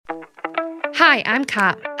Hi, I'm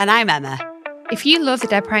Kat. And I'm Emma. If you love the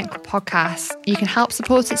Dead Parent Club podcast, you can help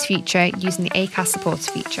support its future using the Acast supporter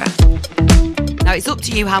feature. Now, it's up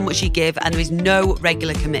to you how much you give, and there is no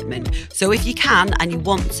regular commitment. So if you can and you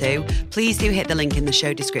want to, please do hit the link in the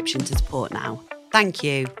show description to support now. Thank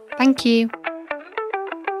you. Thank you.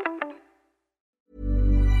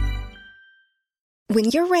 When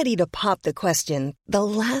you're ready to pop the question, the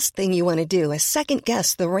last thing you want to do is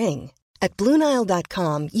second-guess the ring. At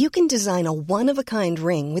BlueNile.com, you can design a one-of-a-kind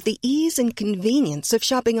ring with the ease and convenience of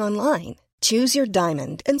shopping online. Choose your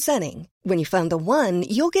diamond and setting. When you find the one,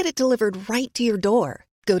 you'll get it delivered right to your door.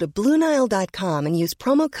 Go to BlueNile.com and use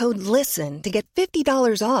promo code LISTEN to get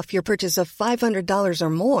 $50 off your purchase of $500 or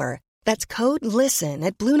more. That's code LISTEN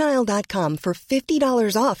at BlueNile.com for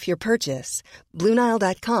 $50 off your purchase.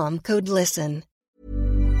 BlueNile.com, code LISTEN.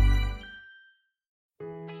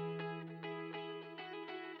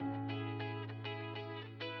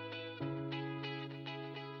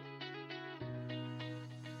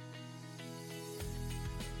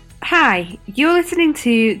 Hi, you're listening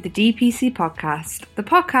to the DPC podcast, the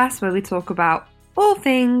podcast where we talk about all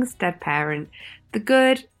things Dead Parent, the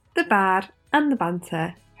good, the bad, and the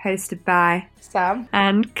banter, hosted by Sam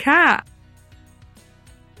and Kat.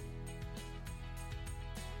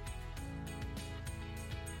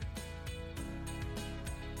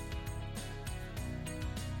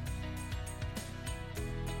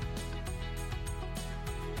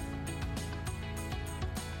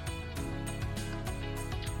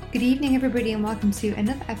 Good evening, everybody, and welcome to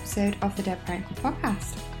another episode of the Dead Parent Club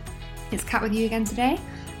podcast. It's Kat with you again today,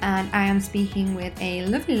 and I am speaking with a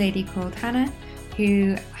lovely lady called Hannah,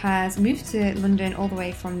 who has moved to London all the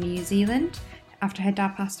way from New Zealand after her dad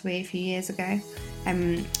passed away a few years ago.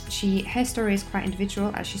 Her story is quite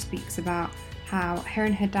individual, as she speaks about how her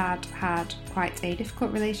and her dad had quite a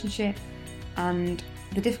difficult relationship and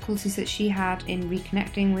the difficulties that she had in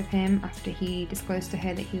reconnecting with him after he disclosed to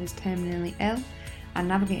her that he was terminally ill, and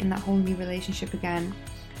navigating that whole new relationship again,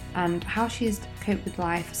 and how she has coped with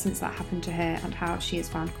life since that happened to her, and how she has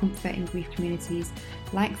found comfort in grief communities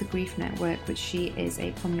like the Grief Network, which she is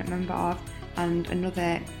a prominent member of, and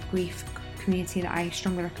another grief community that I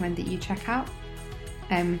strongly recommend that you check out.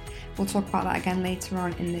 We'll talk about that again later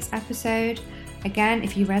on in this episode. Again,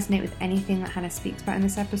 if you resonate with anything that Hannah speaks about in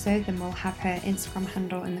this episode, then we'll have her Instagram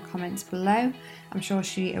handle in the comments below. I'm sure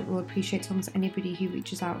she will appreciate talking to anybody who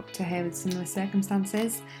reaches out to her with similar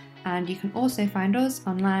circumstances. And you can also find us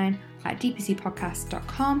online at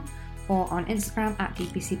dpcpodcast.com or on Instagram at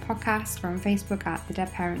dpcpodcast or on Facebook at the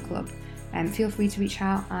Dead Parent Club. Feel free to reach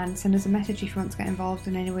out and send us a message if you want to get involved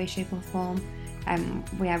in any way, shape or form.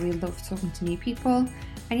 We love talking to new people.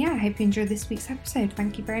 And I hope you enjoyed this week's episode.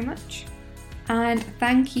 Thank you very much. And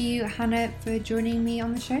thank you, Hannah, for joining me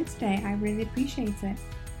on the show today. I really appreciate it.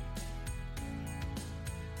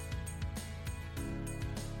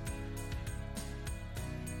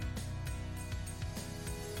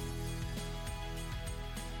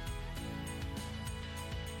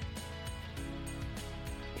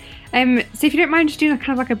 So if you don't mind just doing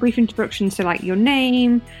kind of like a brief introduction to like your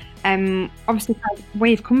name, obviously kind of where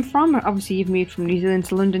you've come from. Obviously you've moved from New Zealand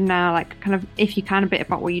to London now, like kind of if you can, a bit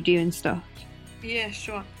about what you do and stuff. Yeah,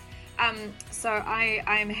 sure. So I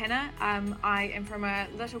am Hannah. I am from a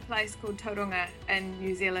little place called Tauranga in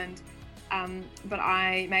New Zealand, but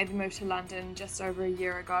I made the move to London just over a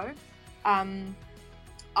year ago.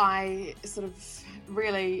 I sort of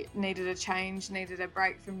really needed a change, needed a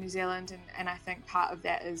break from New Zealand, and I think part of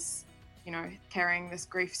that is, carrying this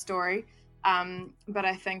grief story. But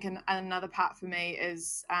I think another part for me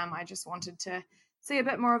is I just wanted to see a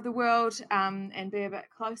bit more of the world and be a bit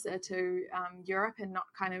closer to Europe and not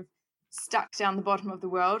kind of stuck down the bottom of the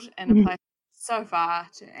world in a place so far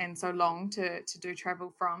and so long to do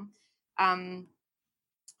travel from.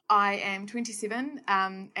 I am 27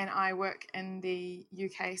 and I work in the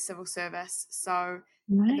UK civil service. So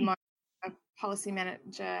Nice. at the moment, I'm a policy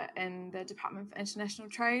manager in the Department for International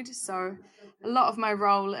Trade. So a lot of my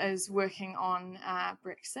role is working on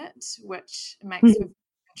Brexit, which makes for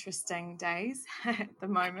interesting days at the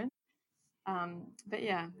moment. But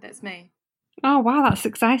yeah, that's me. Oh wow, that's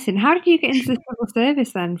exciting. How did you get into the civil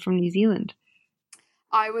service then from New Zealand?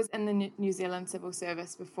 I was in the New Zealand civil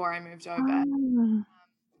service before I moved over.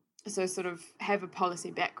 So sort of have a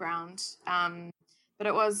policy background. But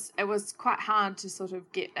it was quite hard to sort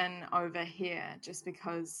of get in over here just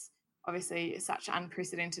because obviously it's such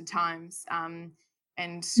unprecedented times. And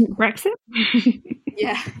Brexit?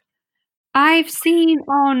 yeah. I've seen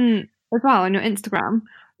on as well on your Instagram.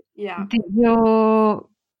 Yeah.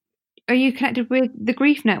 Are you connected with the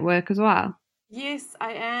Grief Network as well? Yes,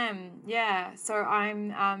 I am. Yeah. So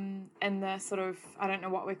I'm in the sort of, I don't know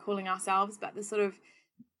what we're calling ourselves, but the sort of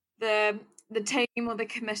the team or the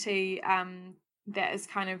committee that has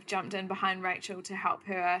kind of jumped in behind Rachel to help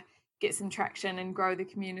her get some traction and grow the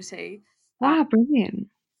community, Wow, brilliant.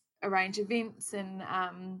 arrange events and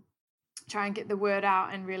try and get the word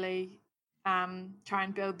out and really try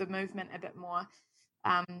and build the movement a bit more,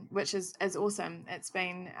 which is awesome. It's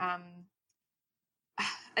been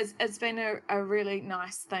it's been a really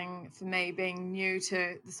nice thing for me, being new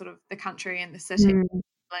to the sort of the country and the city,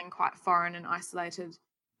 feeling quite foreign and isolated,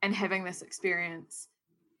 and having this experience,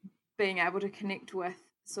 being able to connect with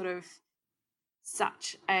sort of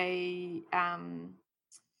such a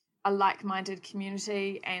like-minded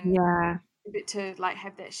community, and to like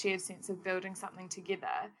have that shared sense of building something together,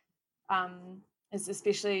 is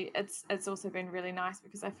especially, it's also been really nice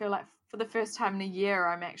because I feel like for the first time in a year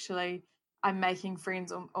I'm making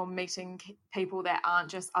friends or meeting people that aren't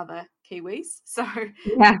just other Kiwis. So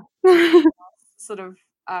yeah, sort of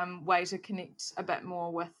way to connect a bit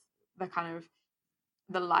more with the kind of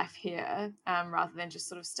the life here, rather than just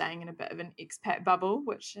sort of staying in a bit of an expat bubble,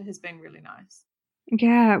 which has been really nice.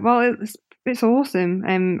 Yeah, well, it's awesome.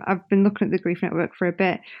 I've been looking at the Grief Network for a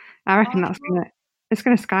bit. I reckon it's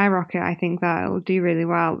gonna skyrocket. I think that it'll do really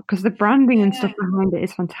well because the branding and stuff behind it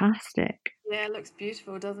is fantastic. Yeah, it looks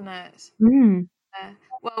beautiful, doesn't it? Mm.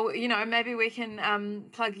 Well, maybe we can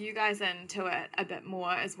plug you guys into it a bit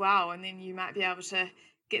more as well, and then you might be able to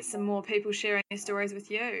get some more people sharing their stories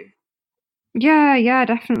with you. Yeah,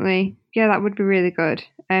 definitely. Yeah, that would be really good.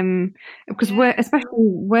 Because we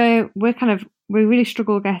really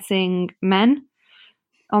struggle getting men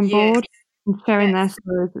on board and sharing their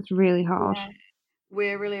stories. It's really hard. Yeah,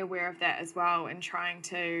 we're really aware of that as well, and trying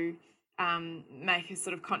to make a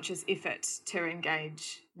sort of conscious effort to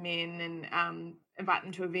engage men and invite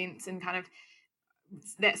them to events, and kind of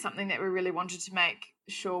that's something that we really wanted to make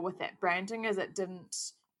sure with that branding, is it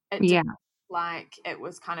didn't like it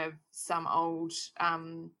was kind of some old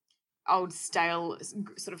stale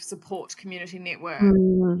sort of support community network.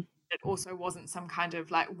 It also wasn't some kind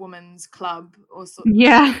of like women's club or sort of.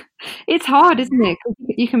 Yeah, it's hard, isn't it?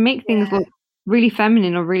 You can make things look really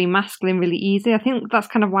feminine or really masculine really easy. I think that's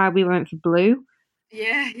kind of why we went for blue.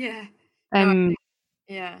 Yeah.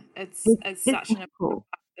 It's such an important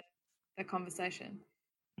part of the conversation.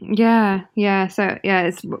 Yeah. So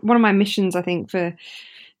it's one of my missions, I think, for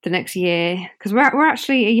the next year, because we're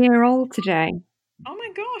actually a year old today. Oh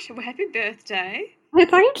my gosh! Well, happy birthday! Oh,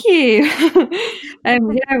 thank you.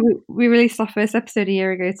 We released our first episode a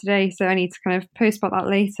year ago today, so I need to kind of post about that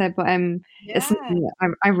later. But it's something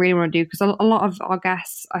that I really want to do, because a lot of our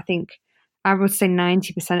guests, I think, I would say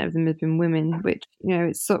 90% of them have been women, which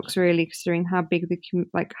it sucks really, considering how big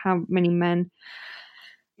how many men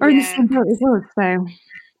are in the same boat as us. So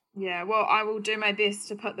yeah, well, I will do my best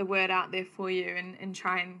to put the word out there for you and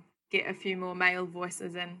try and get a few more male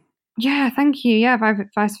voices in. Yeah, thank you. Yeah,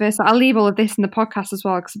 vice versa. I'll leave all of this in the podcast as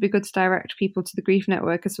well, because it'd be good to direct people to the Grief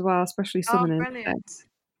Network as well, especially Southerners. Oh, brilliant. So,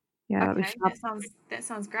 yeah, okay, that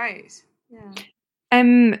sounds great. Yeah.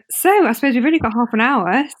 So I suppose we've only got half an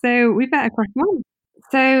hour, so we better crack on.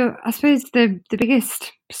 So I suppose the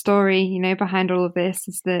biggest story, behind all of this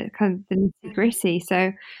is the kind of the nitty-gritty.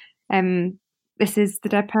 So this is the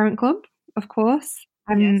Dead Parent Club, of course.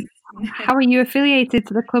 Yes. How are you affiliated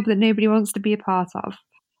to the club that nobody wants to be a part of?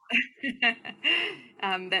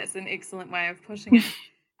 That's an excellent way of putting it.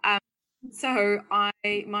 So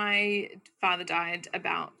my father died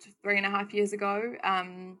about 3.5 years ago.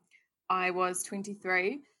 I was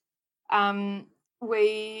 23.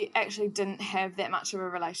 We actually didn't have that much of a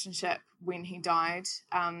relationship when he died.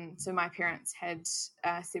 So my parents had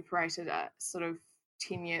separated sort of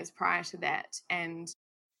 10 years prior to that, and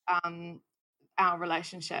our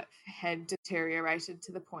relationship had deteriorated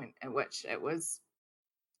to the point at which it was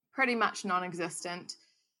pretty much non-existent.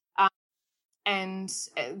 And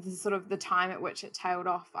the sort of the time at which it tailed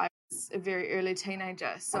off, I was a very early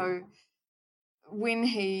teenager. So when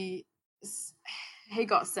he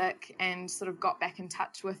got sick and sort of got back in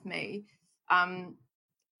touch with me,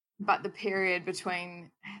 but the period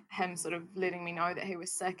between him sort of letting me know that he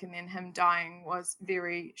was sick and then him dying was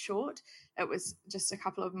very short. It was just a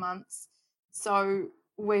couple of months. So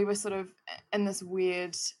we were sort of in this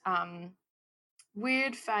weird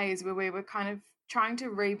phase where we were kind of trying to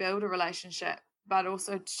rebuild a relationship, but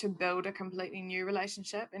also to build a completely new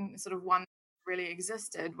relationship, and sort of one really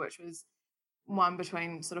existed, which was one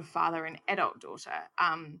between sort of father and adult daughter,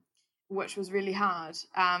 which was really hard.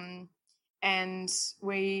 And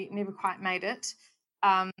we never quite made it,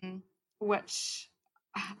 which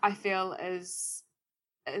I feel is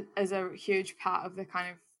is a huge part of the kind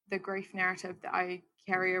of the grief narrative that I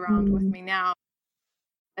carry around with me now.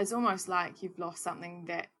 It's almost like you've lost something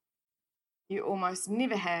that you almost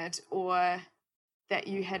never had, or that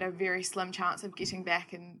you had a very slim chance of getting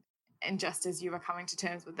back, and just as you were coming to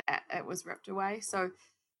terms with that, it was ripped away. So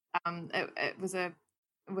it was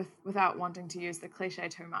without wanting to use the cliche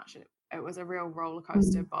too much, it was a real roller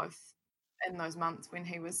coaster, both in those months when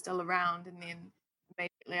he was still around and then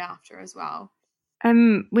immediately after as well.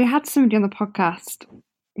 We had somebody on the podcast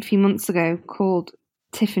a few months ago called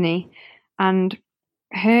Tiffany, and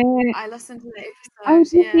I listened to the episode. Oh,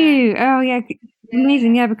 did you? Oh, yeah.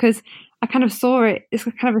 Amazing, yeah, because I kind of saw it. It's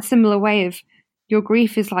kind of a similar way of your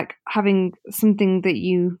grief is like having something that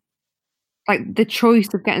you, like the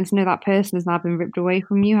choice of getting to know that person has now been ripped away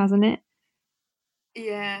from you, hasn't it?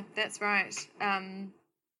 Yeah, that's right. And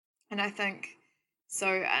I think,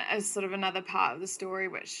 so as sort of another part of the story,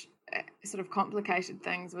 which sort of complicated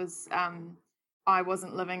things, was I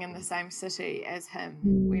wasn't living in the same city as him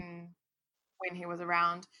when he was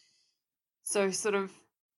around. So sort of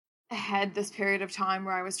had this period of time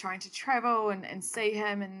where I was trying to travel and see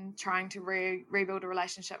him, and trying to rebuild a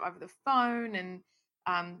relationship over the phone, and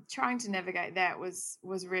trying to navigate that was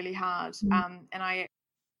really hard. And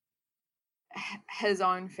his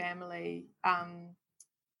own family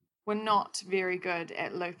were not very good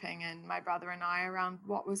at looping in my brother and I around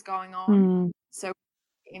what was going on. So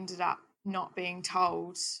we ended up not being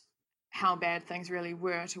told how bad things really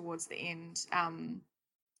were towards the end.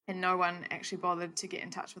 And no one actually bothered to get in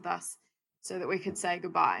touch with us so that we could say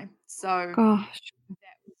goodbye. So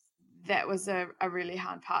that was a really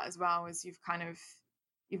hard part as well, is you've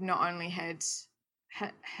not only had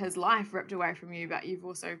his life ripped away from you, but you've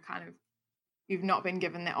also you've not been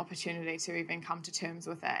given that opportunity to even come to terms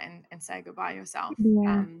with it and say goodbye yourself.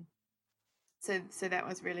 Yeah. So that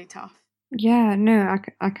was really tough. Yeah, no,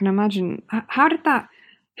 I can imagine. How did that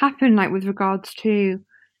happen, like with regards to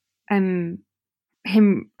him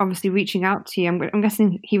obviously reaching out to you? I'm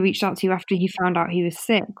guessing he reached out to you after he found out he was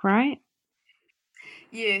sick, right?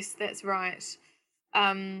 Yes, that's right.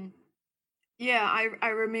 Yeah, I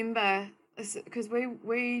remember, because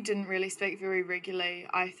we didn't really speak very regularly.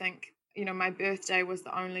 I think, my birthday was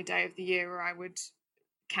the only day of the year where I would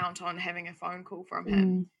count on having a phone call from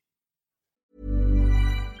him.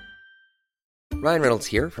 Ryan Reynolds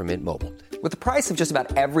here from Mint Mobile. With the price of just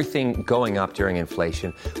about everything going up during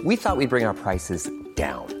inflation, we thought we'd bring our prices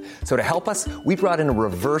down. So to help us, we brought in a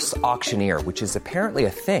reverse auctioneer, which is apparently a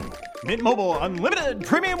thing. Mint Mobile Unlimited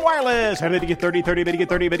Premium Wireless. How to get 30, 30, bit to get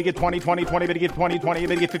 30, bit to get 20, 20, 20, bit to get 20, 20,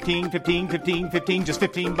 bit to get 15, 15, 15, 15, just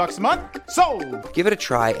 $15 a month? Sold! Give it a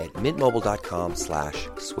try at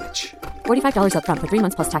mintmobile.com/switch. $45 up front for 3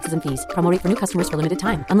 months plus taxes and fees. Promo rate for new customers for limited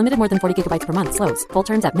time. Unlimited more than 40 gigabytes per month. Slows full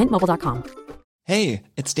terms at mintmobile.com. Hey,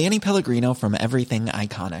 it's Danny Pellegrino from Everything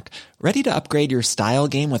Iconic. Ready to upgrade your style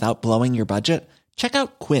game without blowing your budget? Check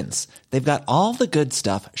out Quince. They've got all the good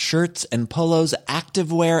stuff, shirts and polos,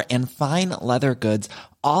 activewear, and fine leather goods,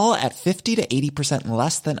 all at 50 to 80%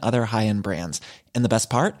 less than other high-end brands. And the best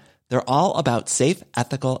part? They're all about safe,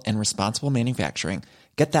 ethical, and responsible manufacturing.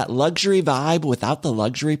 Get that luxury vibe without the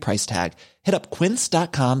luxury price tag. Hit up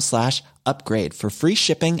quince.com/upgrade for free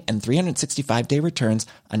shipping and 365-day returns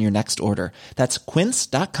on your next order. That's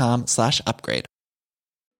quince.com/upgrade.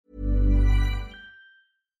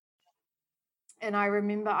 And I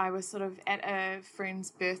remember I was sort of at a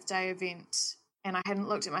friend's birthday event, and I hadn't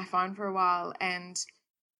looked at my phone for a while, and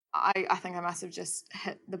I think I must have just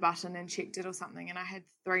hit the button and checked it or something, and I had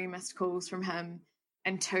 3 missed calls from him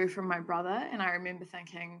and 2 from my brother. And I remember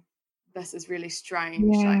thinking, this is really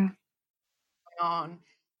strange, like, what's going on?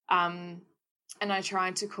 And I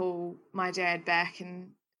tried to call my dad back,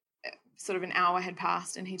 and sort of an hour had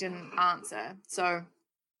passed and he didn't answer. So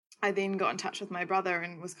I then got in touch with my brother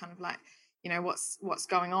and was kind of like, what's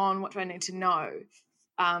going on? What do I need to know?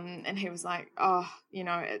 And he was like,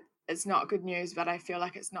 it's not good news, but I feel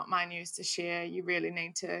like it's not my news to share. You really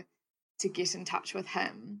need to get in touch with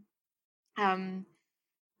him.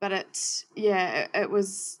 But it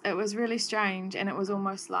was really strange, and it was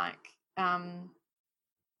almost like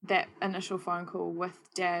that initial phone call with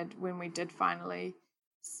Dad, when we did finally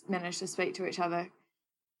manage to speak to each other,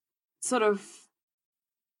 sort of,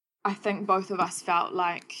 I think both of us felt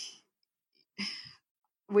like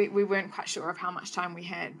we weren't quite sure of how much time we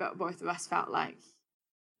had, but both of us felt like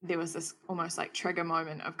there was this almost like trigger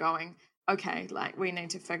moment of going, okay, like we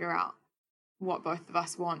need to figure out what both of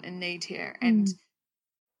us want and need here, and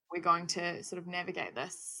we're going to sort of navigate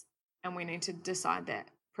this, and we need to decide that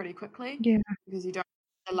pretty quickly, because you don't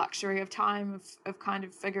the luxury of time of kind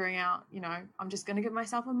of figuring out, I'm just going to give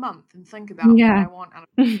myself a month and think about what I want out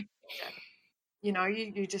of it.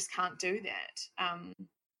 You just can't do that.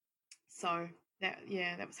 So that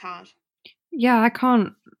was hard. Yeah, I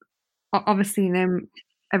can't. Obviously,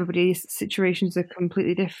 everybody's situations are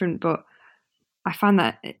completely different, but I found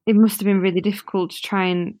that it must have been really difficult to try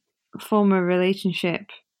and form a relationship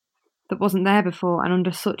that wasn't there before, and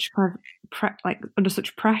under such kind of under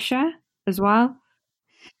such pressure as well.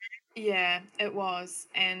 Yeah, it was,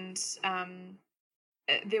 and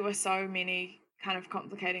there were so many kind of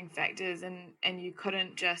complicating factors, and you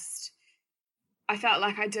couldn't just. I felt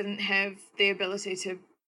like I didn't have the ability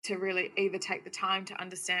to really either take the time to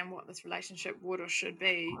understand what this relationship would or should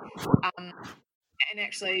be, and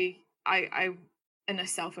actually, I in a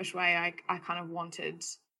selfish way, I kind of wanted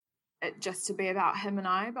it just to be about him and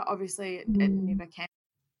I, but obviously it never can.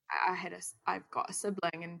 I've got a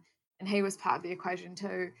sibling, and he was part of the equation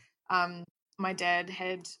too. My dad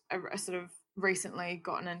had a sort of recently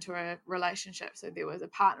gotten into a relationship, so there was a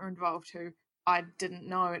partner involved who I didn't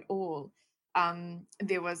know at all.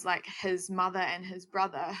 There was like his mother and his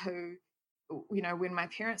brother who, when my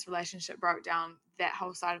parents' relationship broke down, that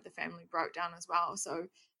whole side of the family broke down as well. So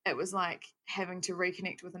it was like having to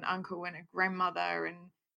reconnect with an uncle and a grandmother, and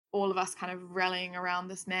all of us kind of rallying around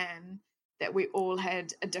this man that we all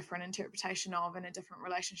had a different interpretation of and a different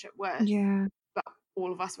relationship with. Yeah. But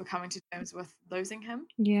all of us were coming to terms with losing him.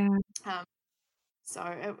 Yeah. So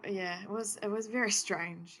it was very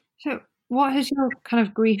strange. So what has your kind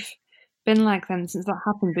of grief been like then since that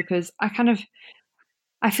happened? Because I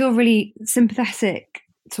feel really sympathetic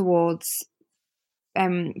towards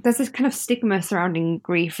there's this kind of stigma surrounding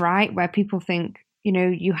grief, right? Where people think,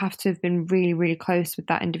 you have to have been really, really close with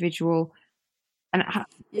that individual and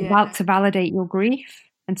to validate your grief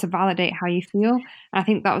and to validate how you feel. And I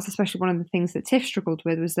think that was especially one of the things that Tiff struggled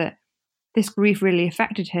with, was that this grief really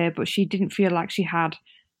affected her, but she didn't feel like she had,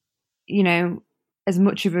 as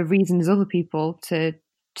much of a reason as other people to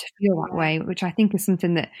feel that way, which I think is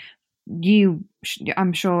something that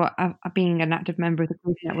I'm sure, being an active member of the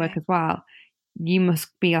Grief Network as well, you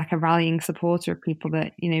must be like a rallying supporter of people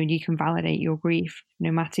that, you can validate your grief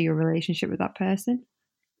no matter your relationship with that person.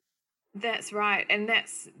 That's right. And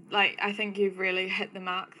that's like, I think you've really hit the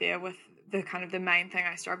mark there with the kind of the main thing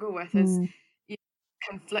I struggle with is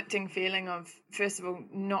conflicting feeling of, first of all,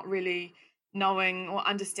 not really knowing or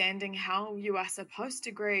understanding how you are supposed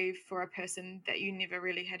to grieve for a person that you never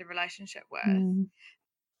really had a relationship with.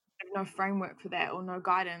 No framework for that, or no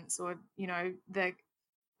guidance, or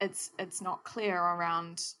it's not clear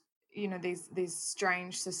around these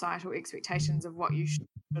strange societal expectations of what you should.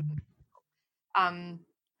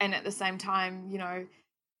 And at the same time,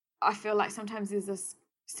 I feel like sometimes there's this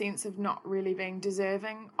sense of not really being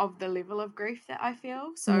deserving of the level of grief that I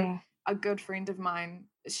feel. So a good friend of mine,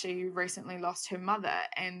 she recently lost her mother,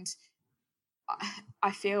 and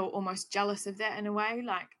I feel almost jealous of that in a way.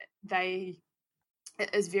 Like it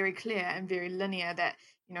is very clear and very linear that,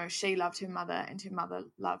 she loved her mother and her mother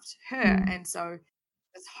loved her. And so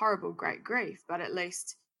it's horrible, great grief, but at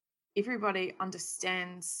least everybody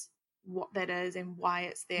understands what that is and why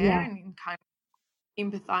it's there, and kind of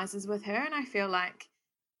empathizes with her. And I feel like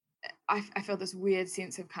I feel this weird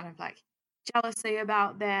sense of kind of like jealousy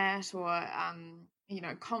about that, or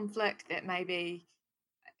conflict, that maybe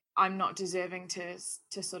I'm not deserving to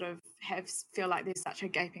sort of feel like there's such a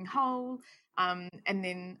gaping hole. And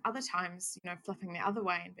then other times, flipping the other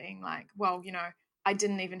way and being like, well, I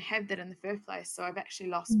didn't even have that in the first place, so I've actually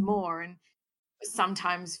lost more. And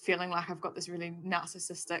sometimes feeling like I've got this really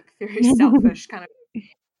narcissistic, very selfish kind of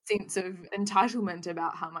sense of entitlement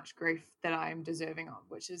about how much grief that I am deserving of,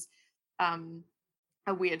 which is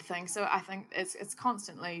a weird thing. So I think it's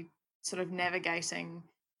constantly sort of navigating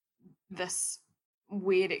this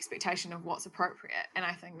weird expectation of what's appropriate. And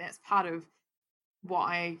I think that's part of what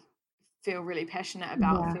I feel really passionate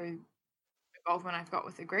about through the involvement I've got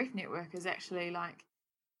with the Grief Network, is actually like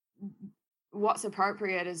what's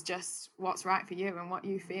appropriate is just what's right for you and what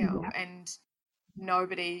you feel. And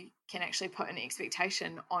nobody can actually put an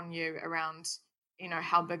expectation on you around,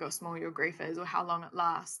 how big or small your grief is, or how long it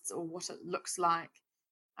lasts, or what it looks like.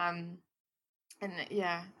 And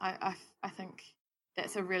I think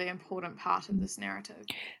that's a really important part of this narrative.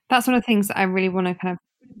 That's one of the things that I really want to kind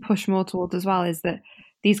of push more towards as well, is that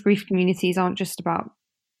these grief communities aren't just about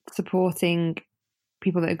supporting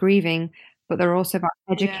people that are grieving, but they're also about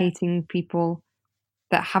educating people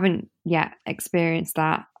that haven't yet experienced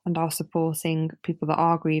that and are supporting people that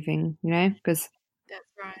are grieving, because that's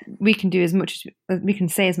right. We can do as much as we can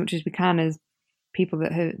say as much as we can as people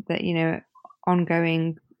that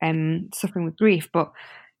ongoing suffering with grief, but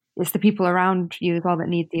it's the people around you as well that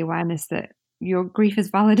need the awareness that your grief is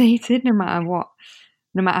validated no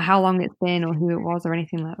matter how long it's been or who it was or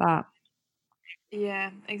anything like that.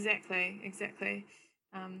 Yeah, exactly. It's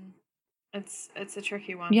a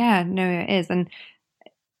tricky one. Yeah, no, it is. And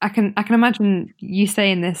I can imagine you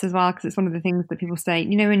saying this as well, because it's one of the things that people say,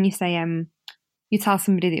 when you say you tell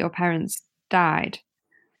somebody that your parents died,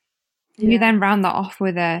 you then round that off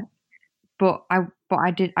with but I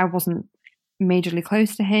wasn't majorly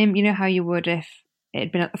close to him. You know how you would if it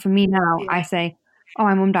had been, for me now, I say, oh,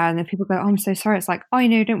 my mum died, and then people go, oh, I'm so sorry. It's like, oh,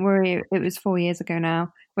 don't worry, it was 4 years ago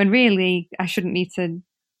now, when really I shouldn't need to.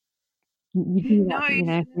 You do that, you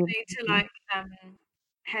shouldn't need to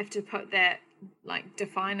have to put that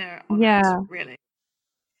definer on it, really.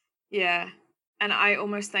 Yeah. And I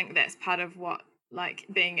almost think that's part of what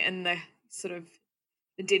being in the sort of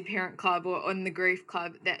the Dead Parent Club or in the grief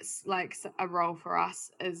club, that's a role for us,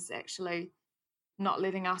 is actually not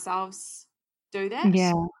letting ourselves do that.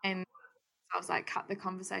 And ourselves cut the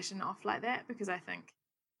conversation off like that, because I think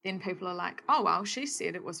then people are like, oh well, she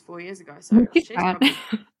said it was 4 years ago, so she's probably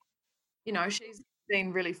she's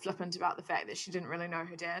been really flippant about the fact that she didn't really know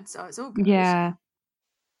her dad, so it's all good. And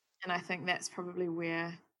I think that's probably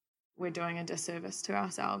where we're doing a disservice to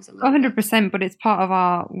ourselves a little 100%, but it's part of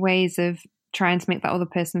our ways of trying to make that other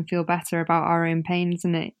person feel better about our own pain,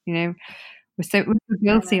 isn't it? We're so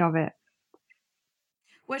guilty of it.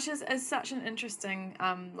 Which is such an interesting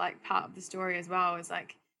part of the story as well, is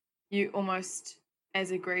you almost,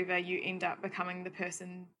 as a griever, you end up becoming the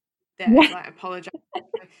person that is apologizing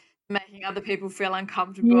for making other people feel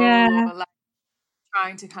uncomfortable, or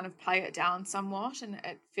trying to kind of play it down somewhat, and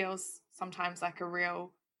it feels sometimes like a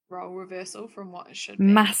real role reversal from what it should be.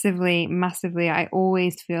 Massively. I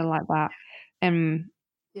always feel like that.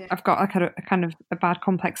 I've got a kind of a bad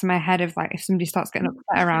complex in my head of if somebody starts getting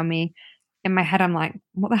upset around me, in my head I'm like,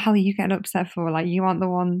 what the hell are you getting upset for? You aren't the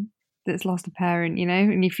one that's lost a parent,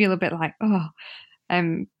 and you feel a bit like,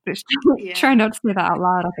 try not to say that out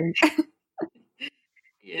loud, I think.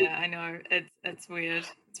 Yeah, I know, it's weird,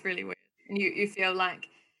 it's really weird, and you feel like,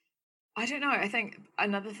 I don't know, I think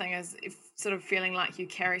another thing is if sort of feeling like you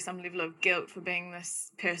carry some level of guilt for being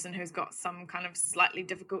this person who's got some kind of slightly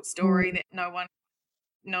difficult story that no one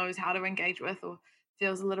knows how to engage with or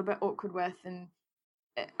feels a little bit awkward with, and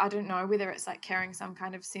I don't know whether it's carrying some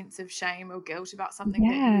kind of sense of shame or guilt about something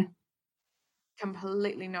that you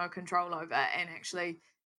completely no control over and actually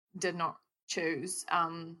did not choose,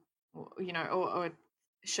 or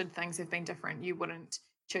should things have been different, you wouldn't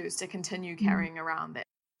choose to continue carrying around that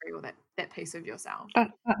or that piece of yourself.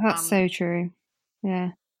 That's so true.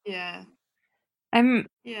 Yeah. Yeah.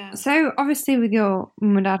 So obviously with your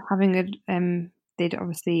mum and dad having they'd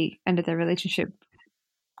obviously ended their relationship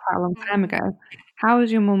quite a long time ago. How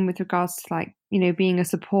was your mum with regards to being a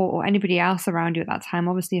support, or anybody else around you at that time?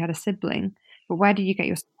 Obviously you had a sibling, but where did you get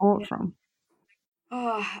your support from?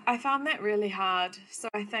 Oh, I found that really hard. So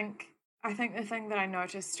I think the thing that I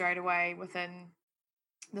noticed straight away within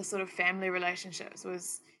the sort of family relationships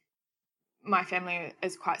was, my family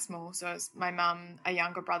is quite small, so it's my mum, a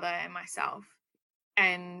younger brother, and myself,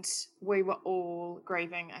 and we were all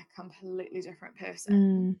grieving a completely different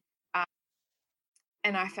person.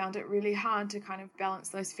 And I found it really hard to kind of balance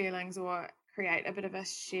those feelings or create a bit of a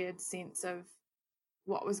shared sense of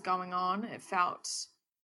what was going on. It felt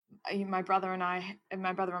my brother and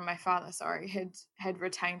my father, had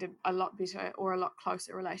retained a lot better or a lot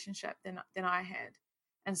closer relationship than I had.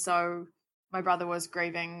 And so my brother was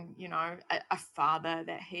grieving, a father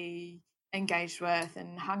that he engaged with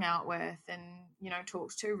and hung out with and,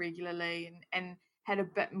 talked to regularly, and had a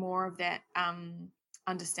bit more of that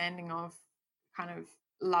understanding of kind of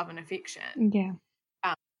love and affection.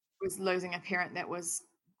 Was losing a parent that was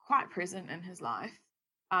quite present in his life.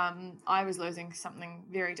 I was losing something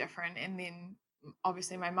very different, and then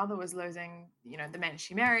obviously my mother was losing, the man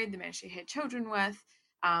she married, the man she had children with,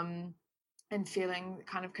 and feeling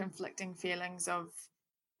kind of conflicting feelings of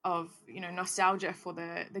nostalgia for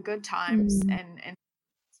the good times and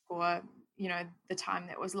for the time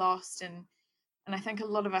that was lost, and I think a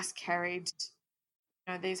lot of us carried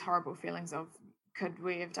these horrible feelings of, could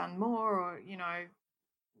we have done more, or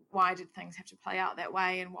why did things have to play out that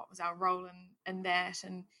way, and what was our role in that,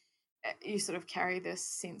 and you sort of carry this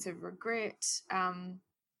sense of regret.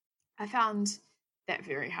 I found that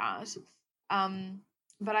very hard,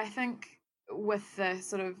 but I think with the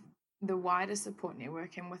sort of the wider support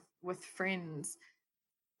network and with friends,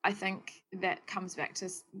 I think that comes back to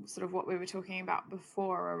sort of what we were talking about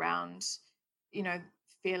before around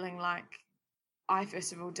feeling like I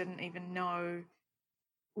first of all didn't even know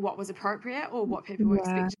what was appropriate or what people were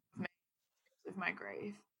expecting of me of my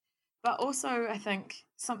grief. But also, I think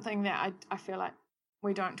something that I feel like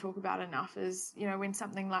we don't talk about enough is, you know, when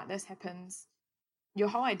something like this happens, your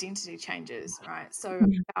whole identity changes, right? So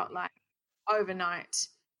I felt like overnight,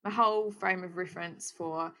 my whole frame of reference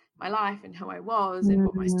for my life and who I was and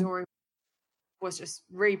what my story was just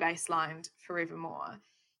re-baselined forevermore.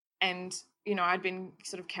 And, you know, I'd been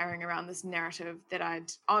sort of carrying around this narrative that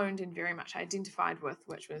I'd owned and very much identified with,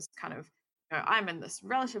 which was kind of, you know, I'm in this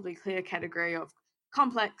relatively clear category of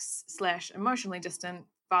complex / emotionally distant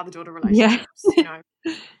father-daughter relationships, you know,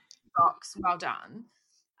 box, well done.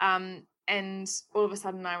 And all of a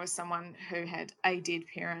sudden I was someone who had a dead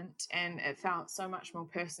parent, and it felt so much more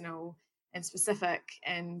personal and specific,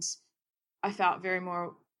 and I felt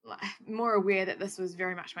more aware that this was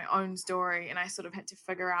very much my own story, and I sort of had to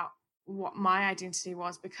figure out what my identity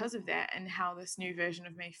was because of that, and how this new version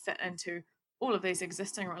of me fit into all of these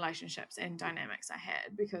existing relationships and dynamics I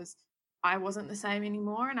had, because I wasn't the same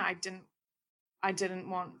anymore, and I didn't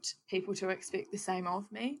want people to expect the same of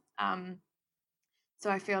me. So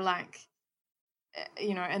I feel like,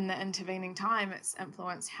 you know, in the intervening time, it's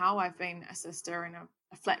influenced how I've been a sister and a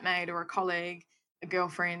flatmate or a colleague, a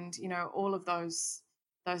girlfriend, you know, all of those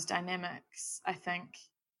dynamics, I think,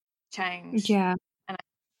 change. Yeah. And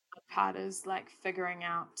the part is like figuring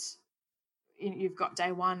out, you've got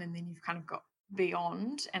day one and then you've kind of got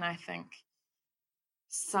beyond. And I think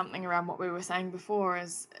something around what we were saying before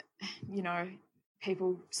is, you know,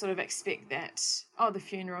 people sort of expect that, oh, the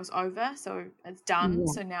funeral's over, so it's done.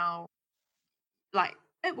 So now, like,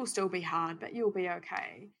 it will still be hard, but you'll be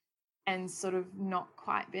okay. And sort of not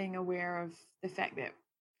quite being aware of the fact that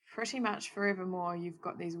pretty much forevermore you've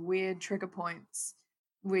got these weird trigger points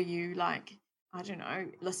where you, like, I don't know,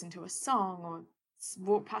 listen to a song or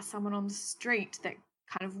walk past someone on the street that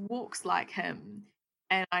kind of walks like him,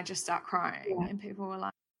 and I just start crying, and people were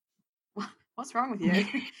like, what's wrong with you?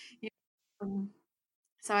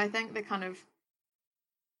 So I think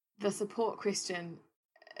the support question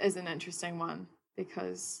is an interesting one,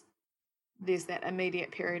 because there's that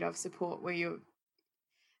immediate period of support where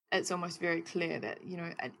it's almost very clear that, you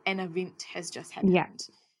know, an event has just happened. Yeah.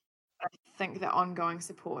 I think the ongoing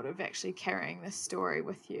support of actually carrying this story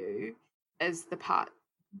with you is the part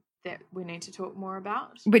that we need to talk more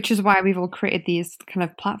about. Which is why we've all created these kind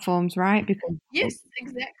of platforms, right? Because yes,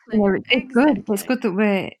 exactly. You know, it's good. It's good that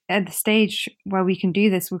we're at the stage where we can do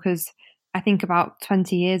this, because I think about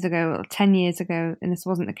 20 years ago or 10 years ago, and this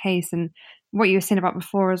wasn't the case. And what you were saying about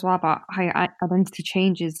before as well, about how your identity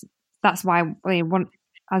changes, that's why,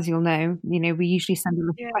 as you'll know, you know, we usually send a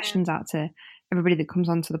list of questions out to everybody that comes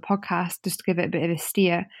onto the podcast just to give it a bit of a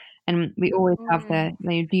steer. And we always have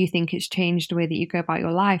do you think it's changed the way that you go about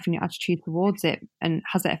your life and your attitude towards it? And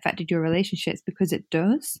has it affected your relationships? Because it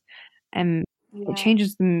does. It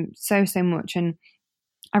changes them so much. And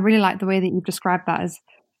I really like the way that you've described that as,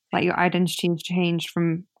 like, your identity has changed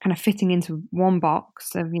from kind of fitting into one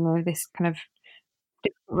box of, you know, this kind of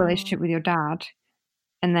difficult relationship with your dad,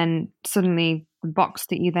 and then suddenly the box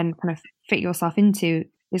that you then kind of fit yourself into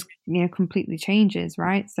is, you know, completely changes,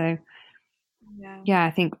 right? So yeah,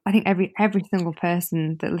 I think every single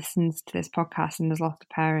person that listens to this podcast and has lost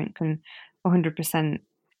a parent can 100%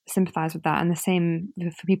 sympathize with that. And the same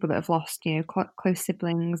for people that have lost, you know, close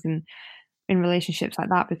siblings and in relationships like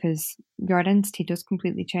that, because your identity does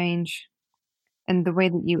completely change, and the way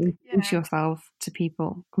that you introduce yourself to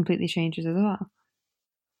people completely changes as well.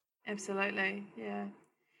 Absolutely, yeah.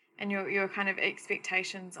 And your kind of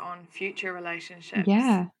expectations on future relationships,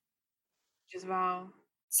 as well.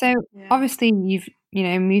 So obviously you've, you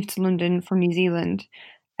know, moved to London from New Zealand.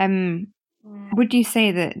 Would you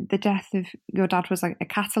say that the death of your dad was like a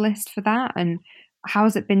catalyst for that? And how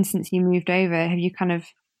has it been since you moved over? Have you kind of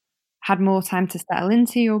had more time to settle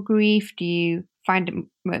into your grief? Do you find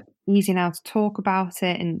it easy now to talk about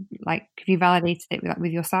it? And, like, have you validated it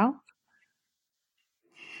with yourself?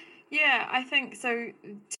 Yeah, I think so.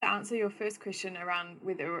 To answer your first question around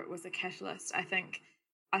whether it was a catalyst, I think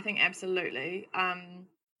absolutely.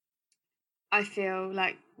 I feel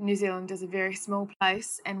like New Zealand is a very small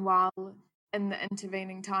place, and while in the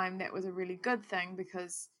intervening time that was a really good thing,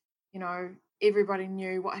 because, you know, everybody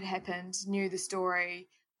knew what had happened, knew the story.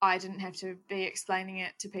 I didn't have to be explaining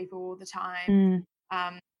it to people all the time,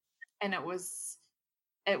 and it was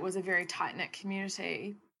a very tight-knit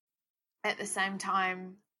community. At the same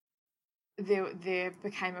time, there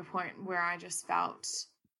became a point where I just felt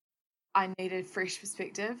I needed fresh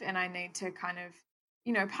perspective, and I need to kind of,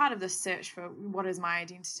 you know, part of the search for what is my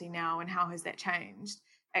identity now and how has that changed.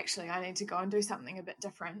 Actually, I need to go and do something a bit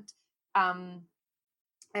different.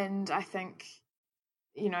 And I think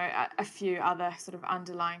a few other sort of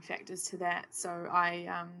underlying factors to that. So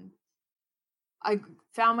I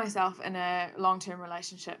found myself in a long-term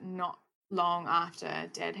relationship not long after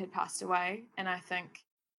Dad had passed away, and I think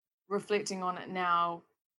reflecting on it now,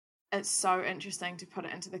 it's so interesting to put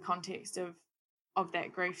it into the context of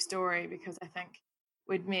that grief story, because I think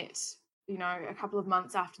we'd met, a couple of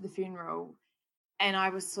months after the funeral, and I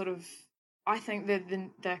was sort of, I think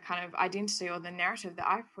the kind of identity or the narrative that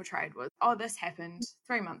I portrayed was, oh, this happened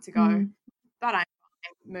 3 months ago, but I'm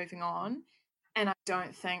moving on. And I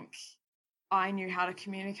don't think I knew how to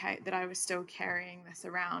communicate that I was still carrying this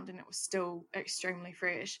around and it was still extremely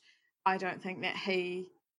fresh. I don't think that he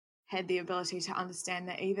had the ability to understand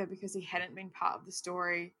that either, because he hadn't been part of the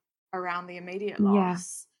story around the immediate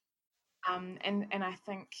loss. And I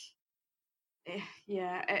think,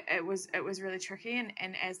 it was really tricky.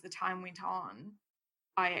 And as the time went on,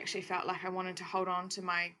 I actually felt like I wanted to hold on to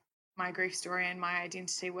my grief story and my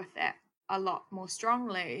identity with that a lot more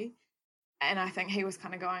strongly. And I think he was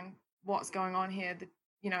kind of going, what's going on here?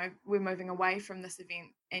 We're moving away from this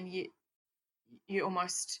event, and yet you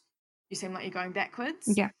seem like you're going backwards.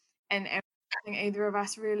 Yeah. And I think either of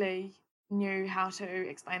us really knew how to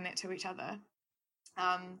explain that to each other.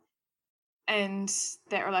 And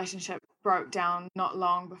that relationship broke down not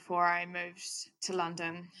long before I moved to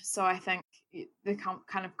London. So I think the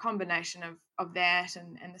kind of combination of that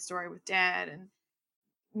and the story with Dad and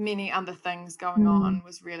many other things going on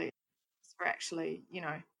was really for actually,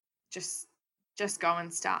 just go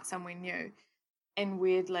and start somewhere new. And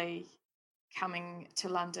weirdly, coming to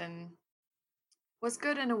London was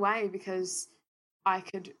good in a way, because I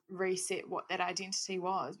could reset what that identity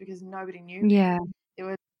was, because nobody knew me. Yeah. There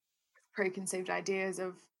were preconceived ideas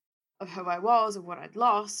of who I was, of what I'd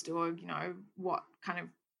lost, or what kind of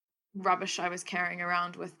rubbish I was carrying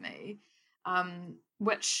around with me,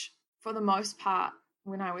 which for the most part,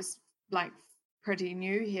 when I was like pretty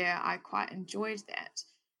new here, I quite enjoyed that,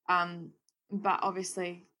 but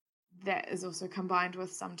obviously that is also combined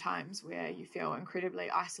with some times where you feel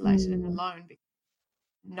incredibly isolated and alone, because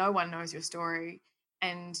no one knows your story,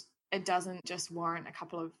 and it doesn't just warrant a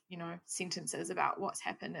couple of sentences about what's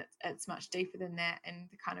happened. It's much deeper than that, and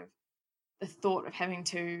the kind of the thought of having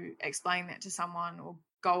to explain that to someone or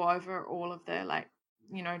go over all of the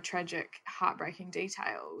tragic, heartbreaking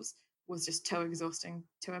details was just too exhausting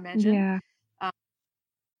to imagine. Yeah.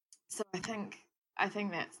 So I think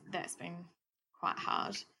that's been quite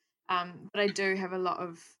hard. But I do have a lot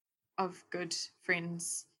of good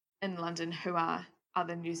friends in London who are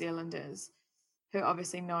other New Zealanders, who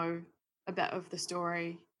obviously know a bit of the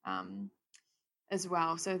story as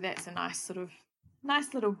well. So that's a nice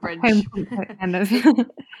little bridge. Home comfort, kind of.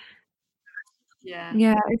 Yeah.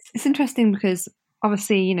 Yeah, it's interesting because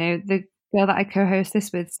obviously, the girl that I co-host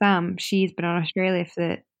this with, Sam, she's been on Australia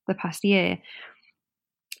for the past year.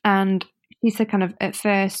 And she said kind of at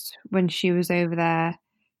first when she was over there,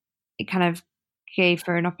 it kind of gave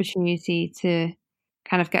her an opportunity to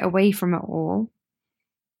kind of get away from it all.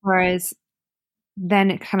 Whereas then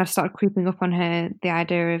it kind of started creeping up on her, the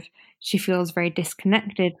idea of she feels very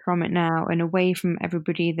disconnected from it now and away from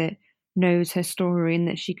everybody that knows her story and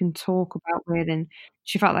that she can talk about with. And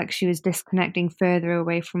she felt like she was disconnecting further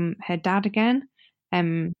away from her dad again.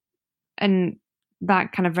 And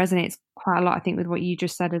that kind of resonates quite a lot, I think, with what you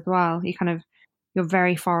just said as well. You're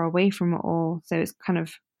very far away from it all. So it's kind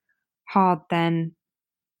of hard then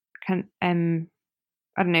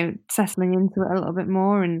I don't know, settling into it a little bit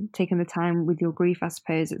more and taking the time with your grief, I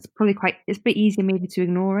suppose. It's a bit easier maybe to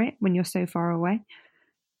ignore it when you're so far away.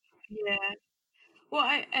 Yeah. Well,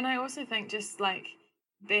 I also think just like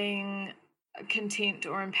being content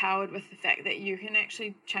or empowered with the fact that you can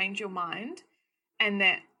actually change your mind, and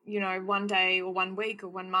that, one day or 1 week or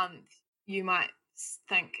 1 month, you might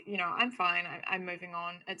think, I'm fine, I'm moving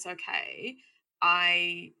on, it's okay.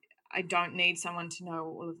 I don't need someone to know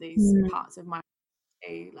all of these parts of my life.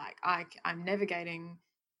 Like I'm navigating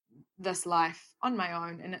this life on my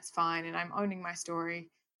own, and it's fine, and I'm owning my story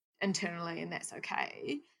internally, and that's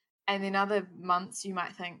okay. And then other months you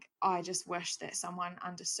might think, oh, I just wish that someone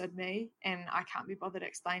understood me, and I can't be bothered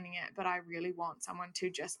explaining it, but I really want someone to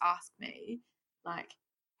just ask me like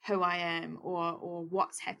who I am or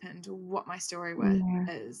what's happened or what my story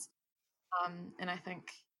is. And I think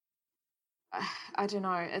I don't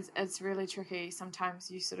know, it's really tricky.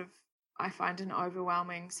 Sometimes I find an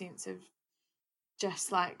overwhelming sense of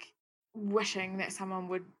just like wishing that someone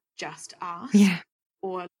would just ask,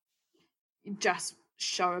 or just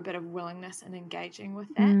show a bit of willingness in engaging with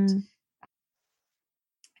that.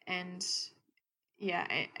 And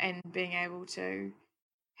and being able to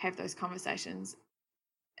have those conversations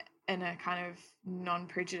in a kind of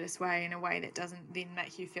non-prejudice way, in a way that doesn't then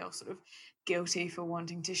make you feel sort of guilty for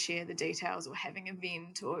wanting to share the details or having a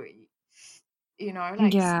vent, or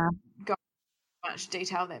like go much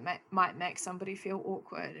detail that might make somebody feel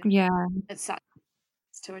awkward. It's such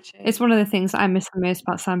to achieve. It's one of the things that I miss the most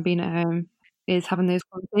about Sam being at home, is having those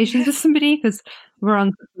conversations with somebody, because we're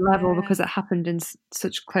on such a level, because it happened in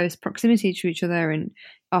such close proximity to each other, and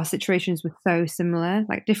our situations were so similar,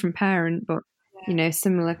 like different parent, but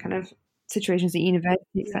similar kind of situations at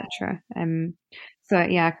university, etc. So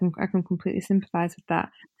I can completely sympathise with that.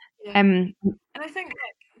 And I think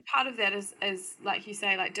that part of that is like you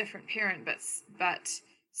say, like different parent, but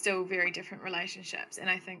still very different relationships. And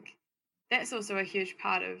I think that's also a huge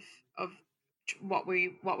part of what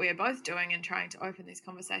we are both doing and trying to open these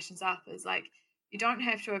conversations up, is like, you don't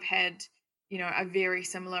have to have had a very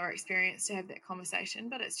similar experience to have that conversation,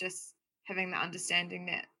 but it's just having the understanding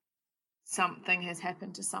that something has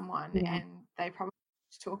happened to someone and they probably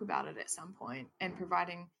talk about it at some point, and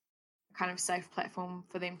providing a kind of safe platform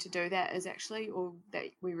for them to do that is actually all that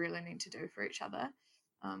we really need to do for each other.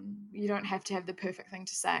 You don't have to have the perfect thing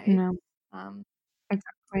to say. No.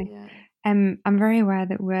 Exactly. I'm very aware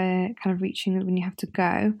that we're kind of reaching when you have to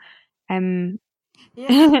go. I'm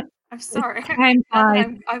sorry.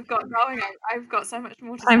 I've got going. I've got so much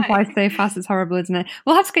more to say. Time flies so fast, it's horrible, isn't it?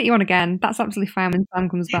 We'll have to get you on again. That's absolutely fine when Sam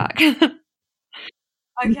comes back.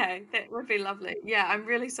 Okay, that would be lovely. Yeah, I'm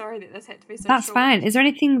really sorry that this had to be so That's short. fine. Is there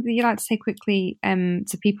anything that you'd like to say quickly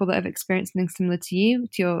to people that have experienced something similar to you,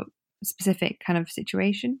 to your specific kind of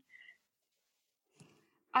situation?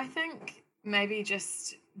 I think maybe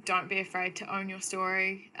just don't be afraid to own your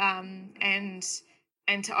story, and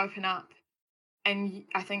to open up. And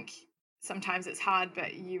I think sometimes it's hard,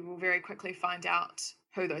 but you will very quickly find out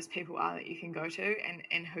who those people are that you can go to,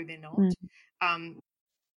 and who they're not.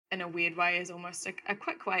 In a weird way, is almost a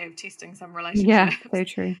quick way of testing some relationships. Yeah, so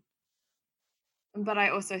true. But I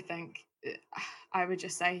also think, I would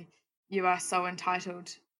just say, you are so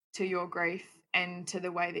entitled to your grief and to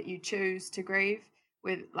the way that you choose to grieve,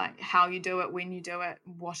 with like how you do it, when you do it,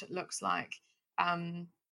 what it looks like.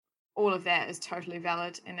 All of that is totally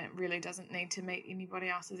valid, and it really doesn't need to meet anybody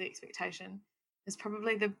else's expectation. It's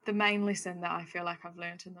probably the main lesson that I feel like I've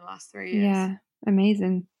learned in the last 3 years. Yeah,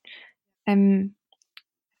 amazing.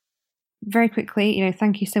 Very quickly,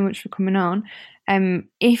 thank you so much for coming on.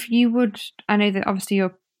 If you would, I know that obviously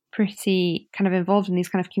you're pretty kind of involved in these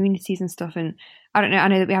kind of communities and stuff, and I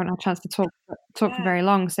know that we haven't had a chance to talk for very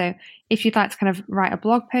long, so if you'd like to kind of write a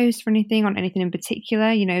blog post or anything on anything in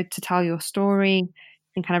particular, to tell your story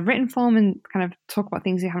in kind of written form and kind of talk about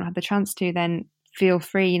things you haven't had the chance to, then feel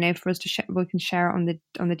free, for us to we can share it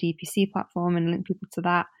on the DPC platform and link people to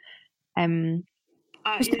that.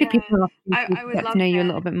 Just to give people I would get love to know you a that.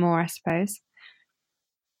 little bit more, I suppose.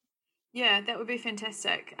 Yeah, that would be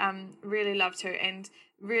fantastic. Really love to, and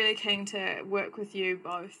really keen to work with you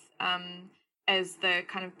both as the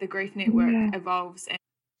kind of the grief network evolves, and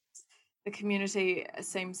the community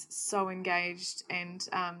seems so engaged and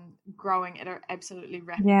growing at an absolutely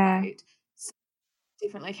rapid rate. So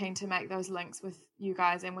definitely keen to make those links with you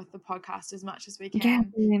guys and with the podcast as much as we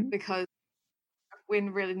can, because we're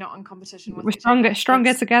really not in competition with each other.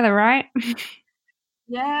 Stronger together, right?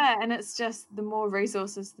 Yeah, and it's just the more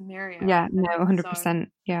resources, the merrier. Yeah, no, 100%.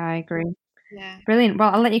 Yeah, I agree. Yeah. Brilliant.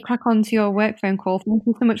 Well, I'll let you crack on to your work phone call. Thank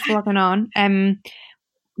you so much for logging on. No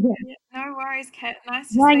worries, Kat. Nice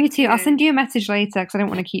to speak you too. I'll send you a message later because I don't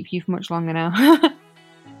want to keep you for much longer now.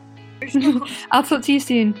 I'll talk to you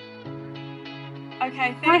soon.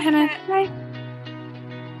 Okay, thanks. Bye, Hannah. Bye.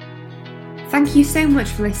 Thank you so much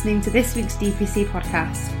for listening to this week's DPC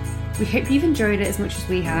podcast. We hope you've enjoyed it as much as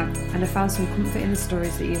we have and have found some comfort in the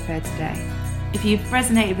stories that you've heard today. If you've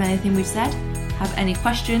resonated with anything we've said, have any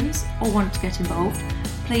questions, or want to get involved,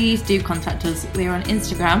 please do contact us. We're on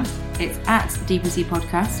Instagram. It's @DPC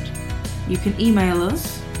Podcast. You can email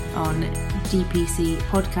us on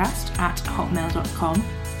dpcpodcast@hotmail.com,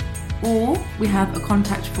 or we have a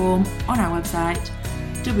contact form on our website,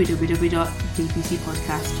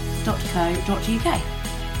 www.dpcpodcast.co.uk.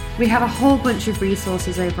 We have a whole bunch of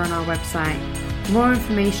resources over on our website. More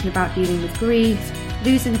information about dealing with grief,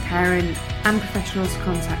 losing a parent, and professionals to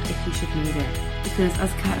contact if you should need it. Because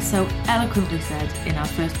as Kat so eloquently said in our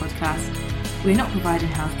first podcast, we're not providing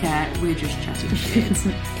healthcare, we're just chatting shit.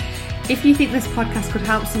 If you think this podcast could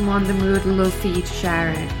help someone, then we would love for you to share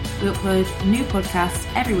it. We upload new podcasts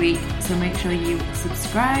every week, so make sure you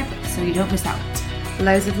subscribe so you don't miss out.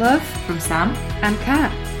 Loads of love from Sam and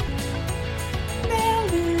Kat.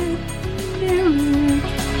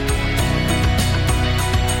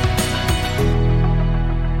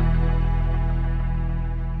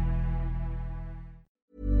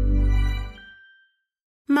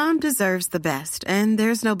 Mom deserves the best, and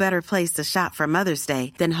there's no better place to shop for Mother's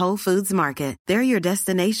Day than Whole Foods Market. They're your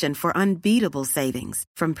destination for unbeatable savings,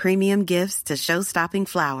 from premium gifts to show-stopping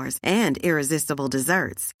flowers and irresistible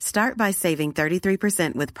desserts. Start by saving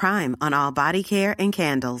 33% with Prime on all body care and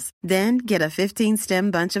candles. Then get a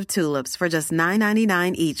 15-stem bunch of tulips for just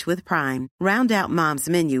 $9.99 each with Prime. Round out Mom's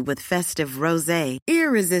menu with festive rosé,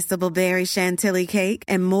 irresistible berry chantilly cake,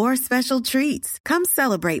 and more special treats. Come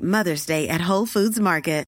celebrate Mother's Day at Whole Foods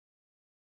Market.